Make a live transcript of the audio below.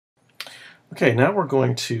Okay, now we're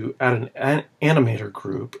going to add an animator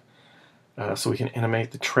group so we can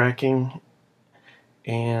animate the tracking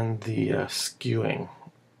and the skewing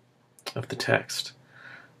of the text.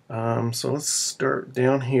 So let's start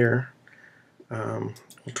down here. We'll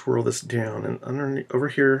twirl this down, and over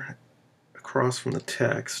here across from the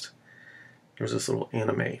text there's this little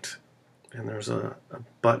animate, and there's a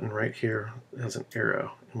button right here that has an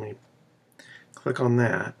arrow, and when you click on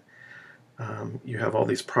that you have all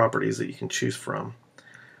these properties that you can choose from.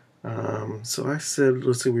 So I said,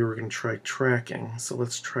 let's say we were going to try tracking, so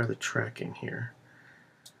let's try the tracking here.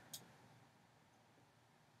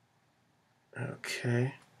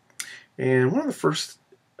 Okay, and one of the first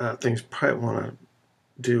things you probably want to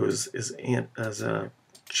do is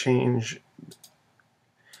change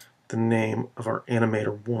the name of our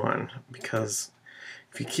animator 1, because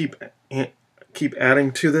if you keep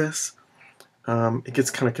adding to this, it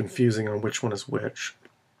gets kind of confusing on which one is which.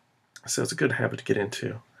 So it's a good habit to get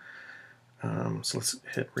into. So let's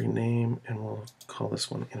hit rename, and we'll call this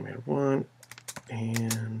one animator 1.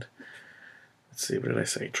 And let's see, what did I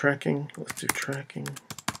say? Tracking. Let's do tracking.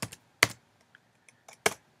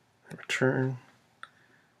 Return.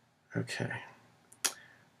 Okay.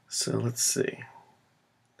 So let's see.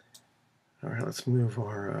 All right, let's move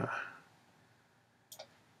our.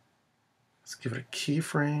 Let's give it a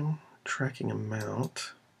keyframe. Tracking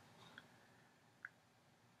amount.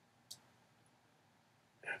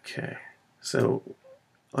 Okay. So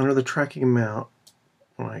under the tracking amount,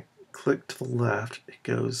 when I click to the left,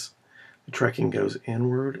 the tracking goes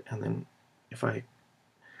inward, and then if I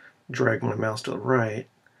drag my mouse to the right,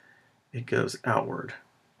 it goes outward.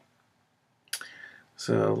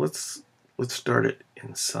 So let's start it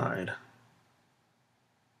inside,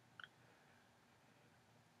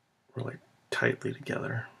 really tightly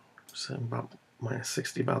together. So about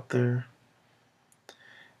 -60 about there,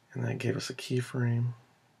 and that gave us a keyframe.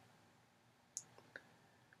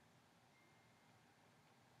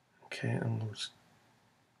 Okay, and we'll just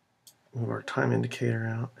move our time indicator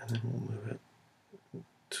out, and then we'll move it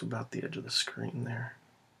to about the edge of the screen there.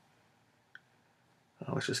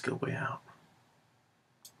 Let's just go way out.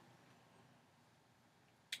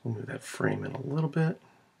 We'll move that frame in a little bit,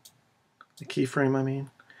 the keyframe I mean,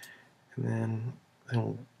 and then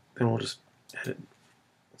we'll just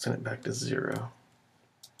send it back to 0.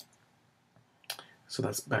 So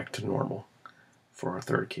that's back to normal for our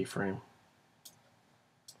third keyframe.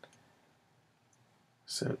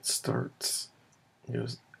 So it starts,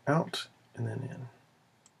 goes out, and then in.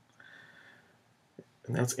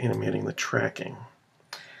 And that's animating the tracking.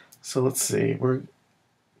 So let's see, let's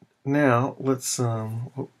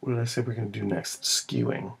what did I say we're going to do next?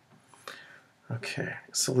 Skewing. Okay,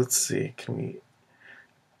 so let's see,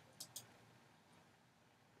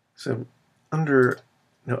 so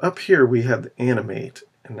up here we have the animate,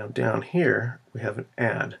 and now down here we have an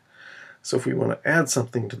add. So if we want to add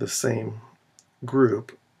something to the same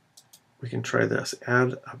group, we can try this.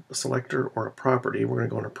 Add a selector or a property. We're going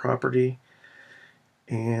to go into property,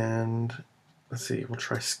 and let's see, we'll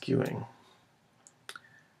try skewing.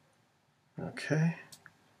 Okay,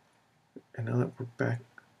 and now that we're back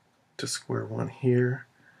to square one here,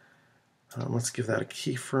 let's give that a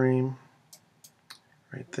keyframe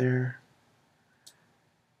right there.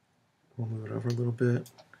 We'll move it over a little bit.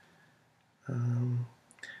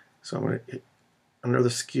 So I'm going to, under the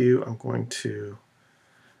skew, I'm going to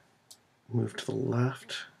move to the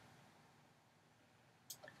left.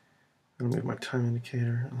 I'm going to move my time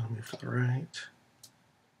indicator, and I'll move to the right.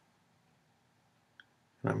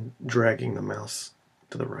 And I'm dragging the mouse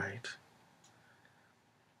to the right.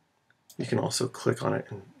 You can also click on it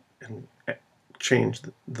and change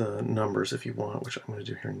the numbers if you want, which I'm going to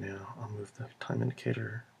do here now. I'll move the time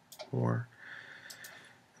indicator more,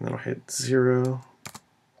 and then I'll hit 0.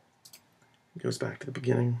 It goes back to the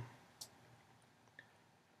beginning.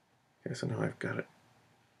 Okay, so now I've got it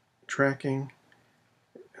tracking,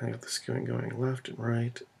 and I got the skewing going left and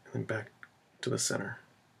right, and then back to the center.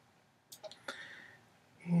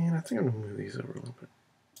 And I think I'm going to move these over a little bit,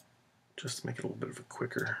 just to make it a little bit of a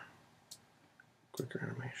quicker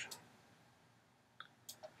animation.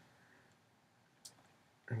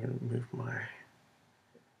 I'm going to move my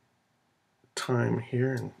time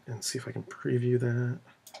here and see if I can preview that.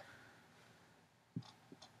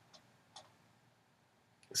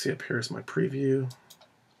 See, up here is my preview.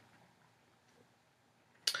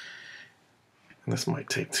 And this might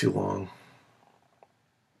take too long.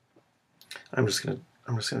 I'm just gonna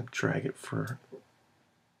drag it for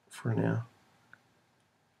now.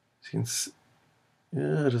 So you can see,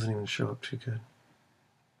 yeah, it doesn't even show up too good.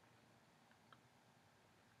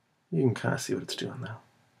 You can kind of see what it's doing now.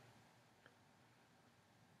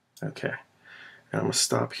 Okay, and I'm going to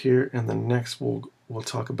stop here, and then next we'll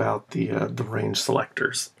talk about the range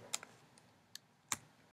selectors.